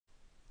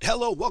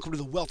Hello, welcome to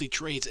the Wealthy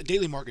Trades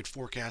Daily Market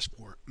Forecast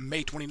for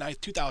May 29th,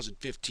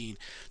 2015.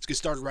 Let's get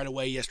started right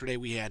away. Yesterday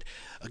we had,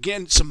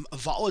 again, some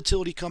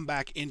volatility come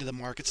back into the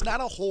markets. Not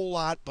a whole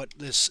lot, but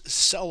this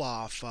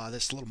sell-off,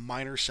 this little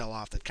minor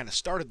sell-off that kind of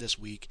started this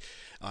week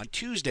on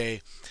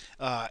Tuesday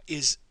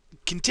is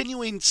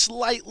continuing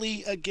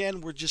slightly.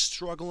 Again, we're just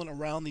struggling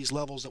around these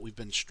levels that we've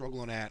been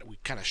struggling at. We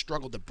kind of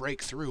struggled to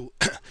break through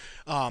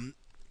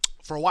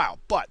for a while,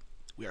 but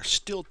we are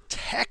still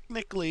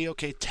technically in a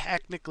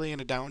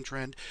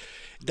downtrend.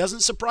 It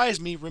doesn't surprise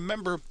me.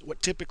 Remember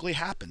what typically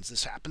happens.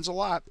 This happens a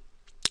lot.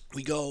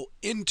 We go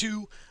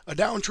into a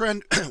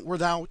downtrend. We're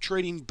now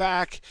trading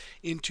back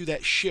into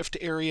that shift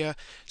area.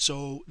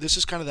 So this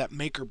is kind of that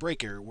make or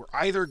break area. We're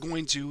either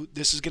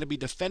this is going to be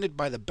defended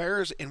by the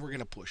bears and we're going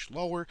to push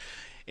lower.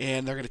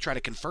 And they're going to try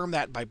to confirm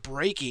that by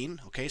breaking,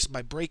 so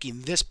by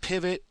breaking this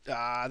pivot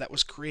that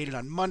was created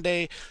on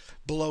Monday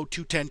below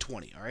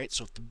 210.20. All right,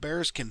 so if the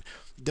bears can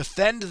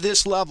defend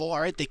this level,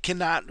 all right, they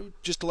cannot.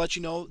 Just to let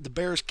you know, the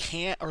bears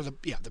can't,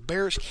 the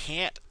bears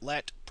can't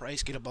let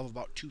price get above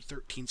about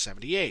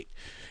 213.78.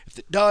 If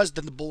it does,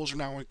 then the bulls are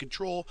now in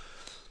control.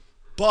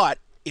 But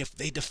if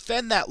they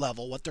defend that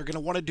level, what they're going to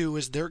want to do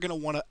is they're going to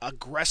want to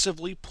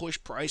aggressively push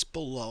price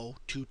below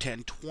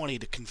 210.20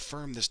 to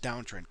confirm this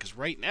downtrend, because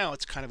right now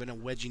it's kind of in a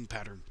wedging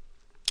pattern.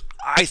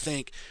 I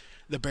think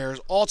the bears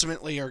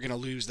ultimately are going to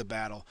lose the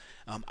battle.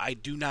 I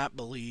do not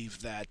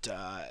believe that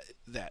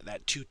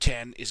that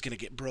 210 is going to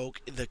get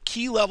broke. The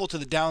key level to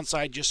the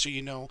downside, just so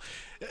you know,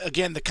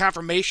 again, the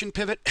confirmation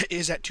pivot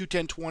is at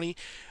 210.20.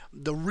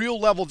 The real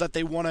level that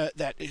they want to,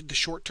 the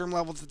short-term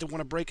level that they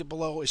want to break it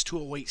below is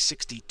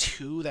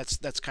 208.62.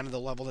 That's kind of the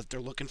level that they're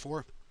looking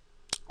for.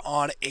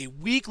 On a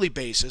weekly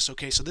basis,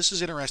 okay, so this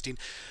is interesting.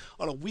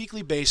 On a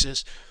weekly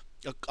basis,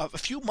 a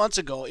few months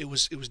ago, it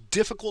was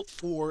difficult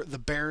for the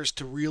bears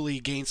to really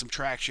gain some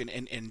traction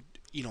and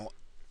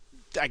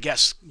I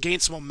guess gain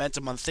some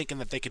momentum on thinking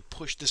that they could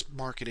push this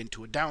market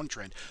into a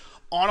downtrend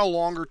on a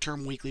longer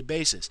term weekly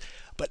basis.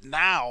 But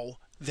now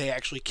they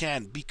actually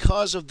can,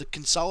 because of the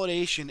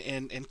consolidation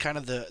and kind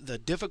of the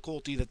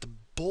difficulty that the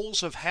bulls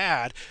have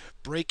had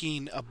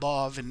breaking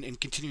above and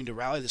continuing to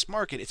rally this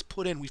market.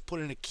 We've put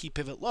in a key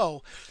pivot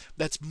low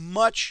that's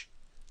much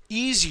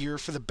easier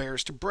for the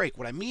bears to break.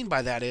 What I mean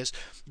by that is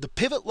the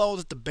pivot low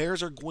that the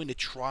bears are going to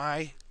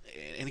try,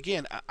 and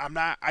again,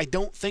 I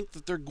don't think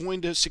that they're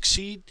going to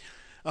succeed.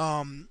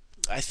 I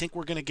think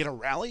we're going to get a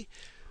rally,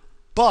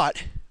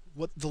 but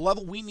what the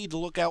level we need to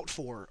look out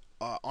for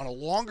on a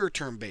longer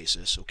term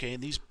basis, okay,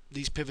 and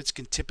these pivots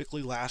can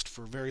typically last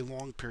for very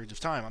long periods of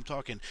time. I'm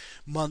talking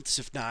months,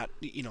 if not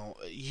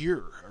a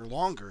year or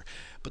longer.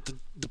 But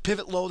the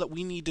pivot low that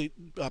we need to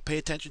pay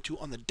attention to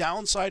on the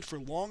downside for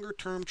longer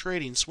term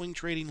trading, swing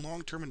trading,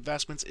 long term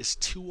investments is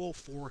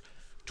 204.12.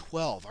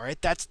 All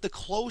right, that's the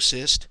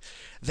closest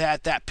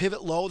that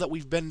pivot low that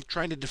we've been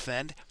trying to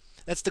defend.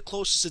 That's the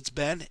closest it's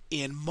been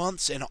in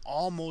months and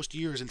almost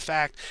years. In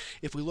fact,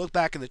 if we look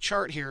back in the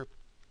chart here,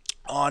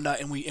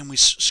 and we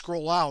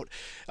scroll out,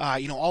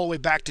 all the way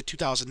back to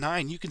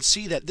 2009, you can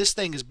see that this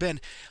thing has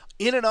been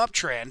in an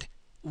uptrend.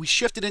 We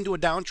shifted into a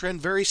downtrend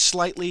very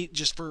slightly,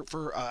 just for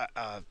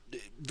a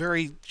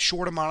very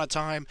short amount of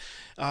time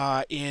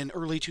in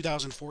early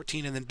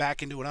 2014, and then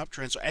back into an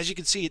uptrend. So as you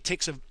can see, it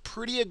takes a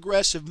pretty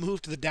aggressive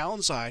move to the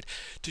downside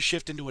to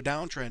shift into a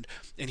downtrend.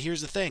 And here's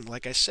the thing,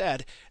 like I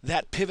said,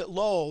 that pivot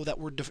low that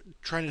we're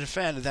trying to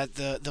defend, that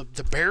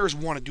the bears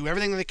want to do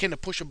everything they can to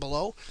push it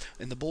below,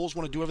 and the bulls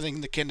want to do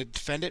everything they can to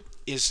defend it,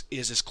 is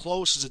as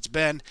close as it's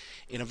been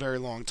in a very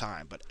long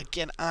time. But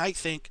again, I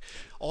think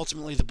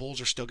ultimately the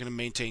bulls are still going to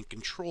maintain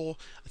control.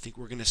 I think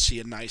we're going to see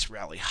a nice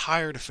rally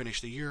higher to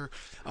finish the year.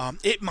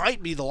 It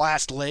might be the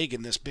last leg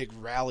in this big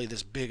rally,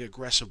 this big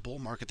aggressive bull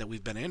market that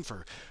we've been in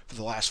for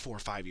the last 4 or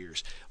 5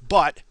 years.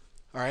 But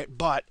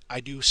I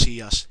do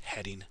see us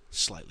heading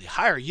slightly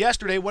higher.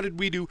 Yesterday, what did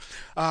we do?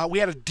 We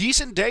had a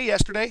decent day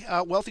yesterday.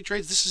 Wealthy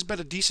Trades, this has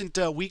been a decent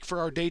week for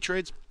our day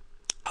trades.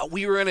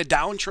 We were in a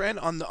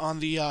downtrend on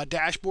the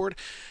dashboard,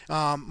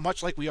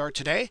 much like we are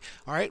today.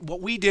 All right, what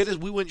we did is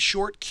we went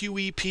short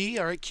QEP.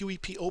 All right,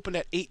 QEP opened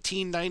at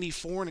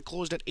 18.94 and it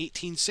closed at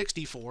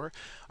 18.64. All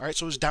right,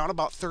 so it was down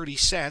about 30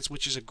 cents,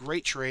 which is a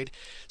great trade.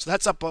 So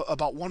that's up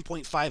about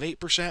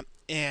 1.58%.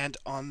 And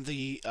on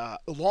the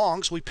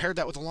longs, we paired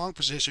that with a long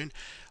position.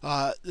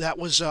 That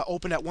was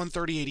opened at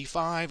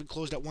 130.85 and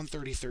closed at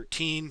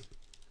 130.13.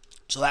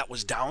 So that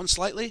was down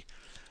slightly,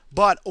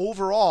 but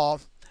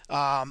overall,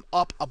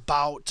 up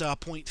about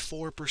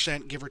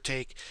 0.4%, give or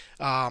take,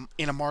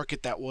 in a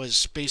market that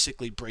was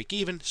basically break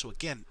even. So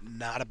again,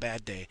 not a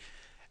bad day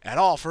at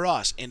all for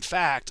us. In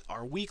fact,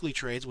 our weekly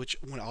trades, which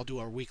I'll do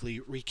our weekly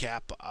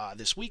recap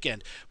this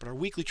weekend, but our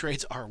weekly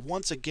trades are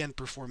once again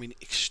performing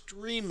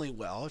extremely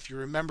well. If you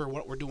remember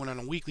what we're doing on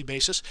a weekly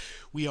basis,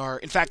 we are,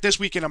 in fact, this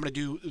weekend I'm going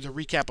to do the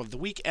recap of the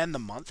week and the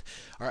month.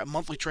 Our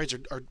monthly trades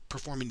are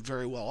performing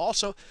very well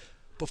also.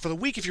 But for the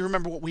week, if you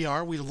remember what we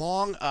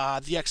long the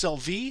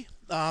XLV.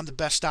 The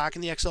best stock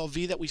in the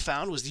XLV that we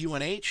found was the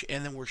UNH,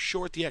 and then we're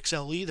short the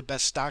XLE. The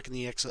best stock in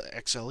the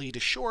XLE to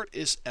short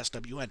is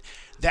SWN.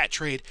 That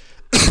trade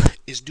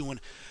is doing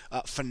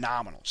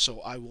phenomenal.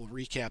 So I will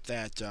recap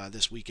that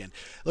this weekend.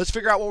 Let's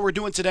figure out what we're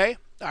doing today.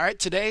 All right,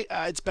 today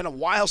it's been a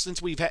while since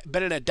we've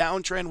been in a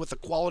downtrend with a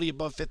quality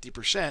above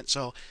 50%.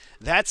 So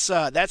that's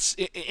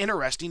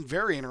interesting,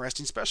 very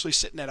interesting, especially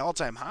sitting at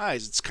all-time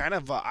highs. It's kind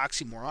of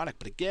oxymoronic,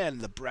 but again,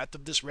 the breadth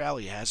of this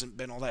rally hasn't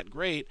been all that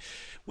great,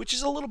 which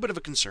is a little bit of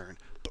a concern.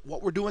 But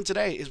what we're doing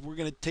today is we're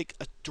going to take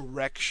a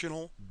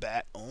directional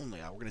bet only.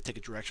 We're going to take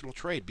a directional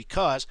trade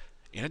because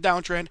in a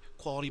downtrend,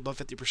 quality above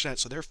 50%.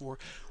 So therefore,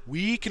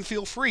 we can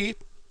feel free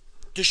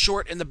to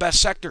short in the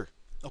best sector.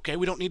 Okay,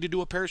 we don't need to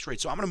do a pairs trade.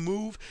 So I'm going to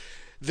move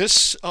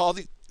this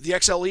the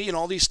XLE and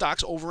all these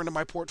stocks over into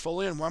my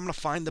portfolio, and I'm going to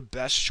find the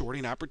best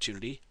shorting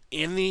opportunity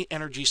in the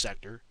energy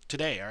sector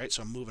today. All right,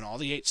 so I'm moving all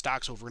the 8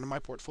 stocks over into my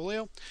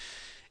portfolio,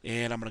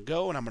 and I'm going to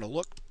go and I'm going to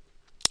look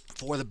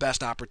for the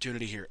best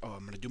opportunity here. I'm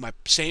going to do my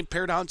same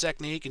pair down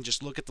technique and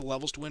just look at the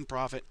levels to win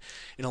profit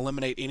and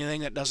eliminate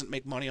anything that doesn't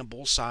make money on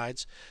both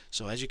sides.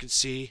 So as you can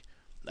see,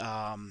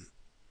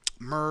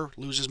 MER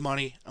loses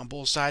money on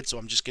both sides, so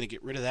I'm just going to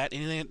get rid of that.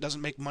 Anything that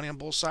doesn't make money on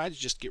both sides,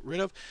 just get rid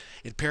of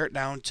and pare it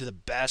down to the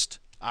best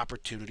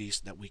opportunities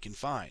that we can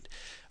find.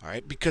 All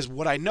right, because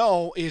what I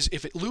know is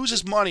if it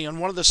loses money on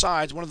one of the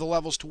sides, one of the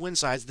levels to win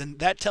sides, then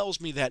that tells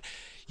me that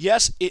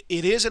yes, it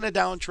is in a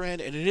downtrend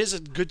and it is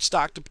a good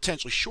stock to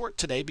potentially short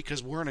today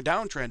because we're in a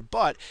downtrend,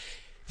 but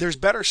there's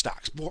better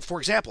stocks. For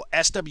example,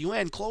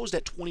 SWN closed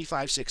at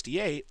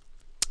 25.68.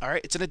 All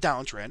right, it's in a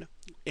downtrend,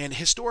 and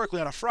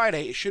historically on a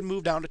Friday it should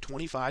move down to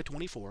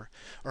 25.24 or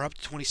up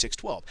to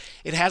 26.12.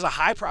 It has a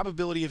high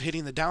probability of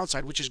hitting the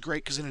downside, which is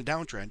great because in a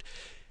downtrend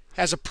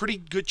has a pretty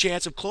good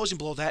chance of closing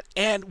below that.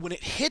 And when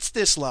it hits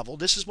this level,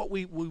 this is what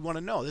we want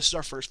to know. This is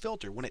our first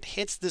filter. When it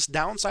hits this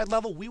downside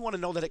level, we want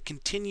to know that it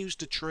continues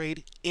to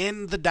trade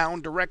in the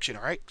down direction.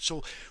 All right,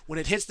 so when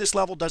it hits this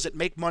level, does it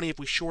make money if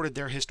we shorted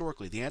there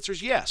historically? The answer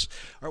is yes.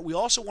 All right, we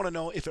also want to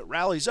know if it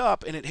rallies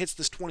up and it hits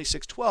this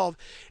 26.12,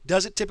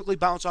 does it typically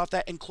bounce off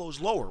that and close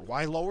lower?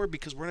 Why lower?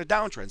 Because we're in a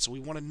downtrend, so we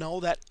want to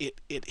know that it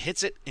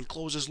hits it and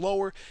closes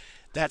lower.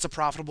 That's a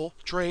profitable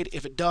trade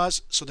if it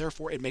does, so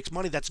therefore it makes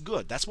money. That's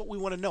good. That's what we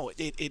want to know.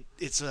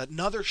 It's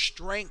another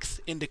strength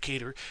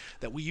indicator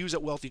that we use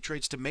at Wealthy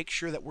Trades to make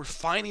sure that we're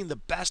finding the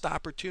best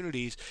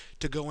opportunities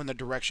to go in the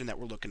direction that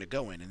we're looking to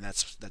go in, and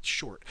that's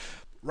short.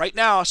 Right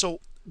now, so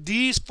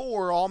these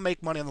 4 all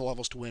make money on the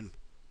levels to win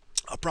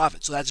a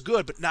profit, so that's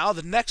good. But now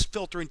the next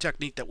filtering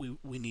technique that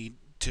we need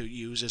to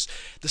use is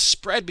the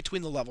spread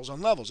between the levels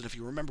on levels. And if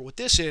you remember what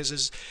this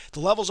is the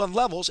levels on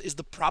levels is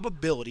the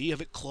probability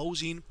of it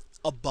closing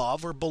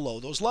above or below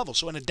those levels.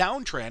 So in a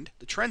downtrend,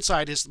 the trend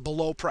side is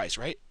below price,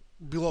 right?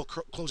 Below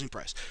closing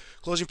price.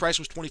 Closing price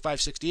was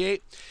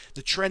 25.68.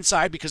 The trend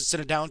side, because it's in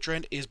a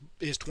downtrend, is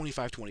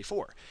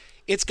 25.24.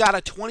 It's got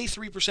a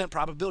 23%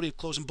 probability of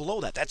closing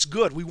below that. That's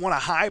good. We want a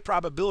high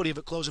probability of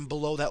it closing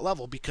below that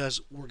level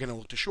because we're going to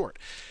look to short.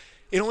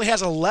 It only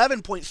has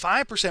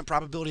 11.5%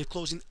 probability of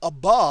closing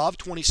above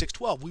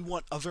 26.12. We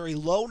want a very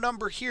low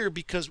number here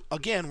because,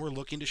 again, we're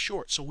looking to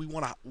short. So we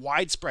want a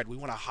wide spread. We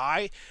want a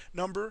high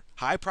number,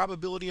 high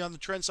probability on the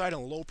trend side,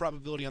 and a low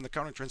probability on the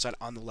counter trend side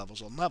on the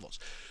levels on levels.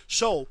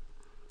 So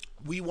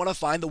we want to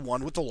find the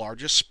one with the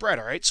largest spread,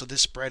 all right? So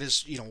this spread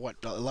is,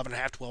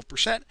 11.5%,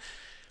 12%.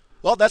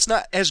 Well, that's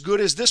not as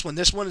good as this one.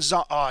 This one is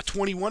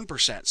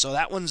 21%. So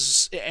that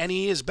one's,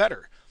 NE is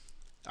better.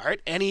 All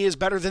right, NE is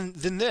better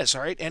than this.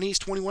 All right, NE is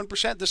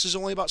 21%. This is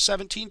only about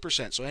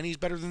 17%. So NE is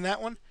better than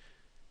that one.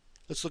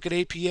 Let's look at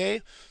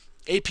APA.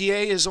 APA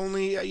is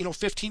only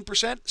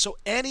 15%. So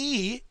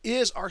NE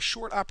is our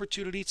short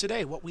opportunity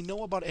today. What we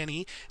know about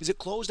NE is it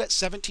closed at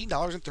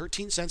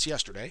 $17.13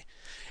 yesterday.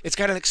 It's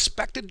got an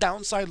expected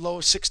downside low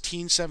of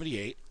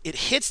 16.78. It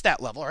hits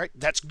that level. All right,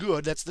 that's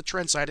good. That's the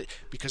trend side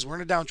because we're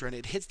in a downtrend.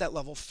 It hits that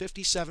level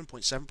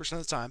 57.7% of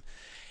the time.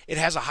 It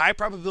has a high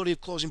probability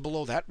of closing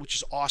below that, which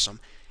is awesome.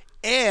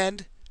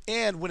 And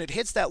when it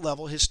hits that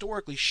level,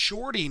 historically,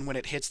 shorting when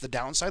it hits the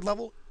downside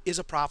level is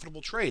a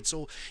profitable trade.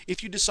 So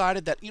if you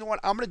decided that,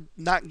 I'm going to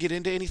not get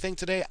into anything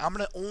today, I'm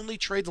going to only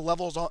trade the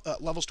levels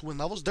to win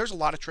levels. There's a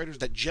lot of traders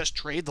that just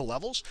trade the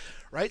levels,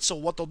 right? So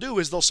what they'll do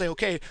is they'll say,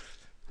 okay,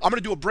 I'm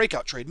going to do a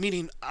breakout trade,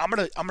 meaning I'm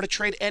going to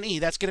trade NE.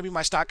 That's going to be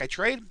my stock I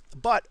trade.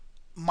 But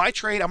my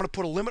trade, I'm going to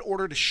put a limit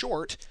order to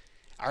short.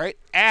 All right,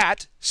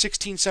 at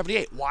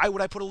 16.78. Why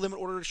would I put a limit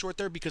order to short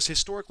there? Because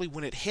historically,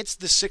 when it hits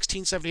the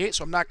 16.78,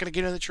 so I'm not going to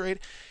get in the trade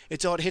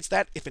until it hits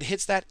that. If it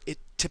hits that, it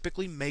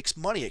typically makes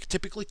money. It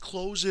typically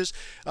closes,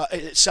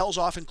 it sells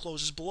off and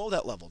closes below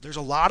that level. There's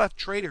a lot of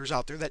traders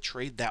out there that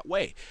trade that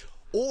way.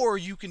 Or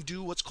you can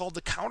do what's called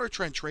the counter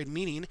trend trade,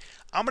 meaning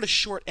I'm going to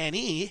short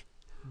NE,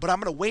 but I'm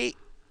going to wait.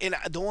 And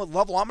the only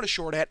level I'm going to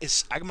short at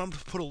is I'm going to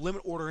put a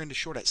limit order in to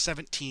short at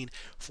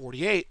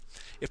 17.48.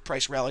 If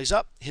price rallies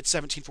up, hits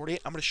 17.48,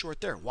 I'm going to short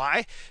there.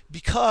 Why?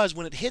 Because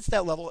when it hits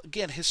that level,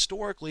 again,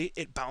 historically,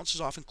 it bounces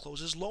off and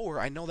closes lower.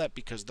 I know that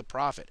because of the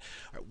profit.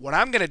 All right, what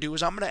I'm going to do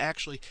is I'm going to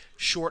actually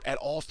short at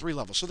all 3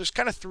 levels. So there's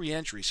kind of 3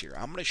 entries here.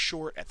 I'm going to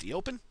short at the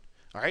open.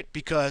 All right,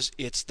 because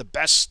it's the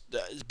best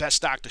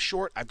stock to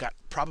short. I've got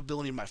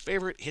probability in my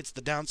favor. It hits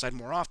the downside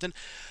more often.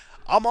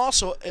 I'm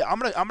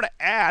gonna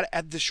add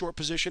at the short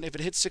position. If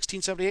it hits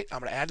 1678, I'm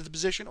gonna add to the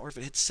position, or if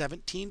it hits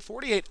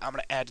 1748, I'm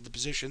gonna add to the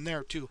position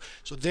there too.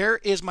 So there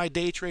is my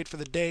day trade for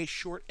the day.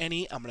 Short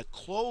any. I'm gonna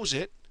close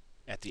it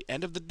at the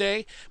end of the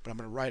day, but I'm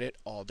going to write it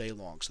all day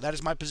long. So that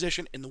is my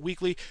position in the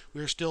weekly.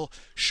 We are still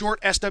short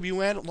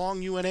SWN,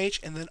 long UNH,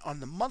 and then on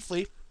the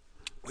monthly,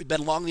 we've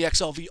been long the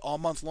XLV all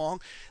month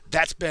long.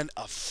 That's been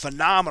a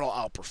phenomenal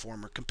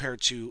outperformer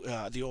compared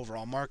to the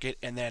overall market.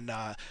 And then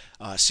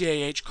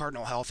CAH,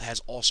 Cardinal Health, has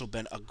also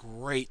been a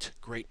great,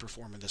 great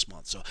performer this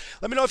month. So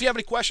let me know if you have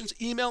any questions.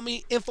 Email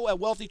me,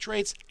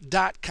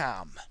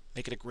 info@wealthytrades.com.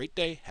 Make it a great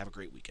day. Have a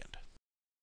great weekend.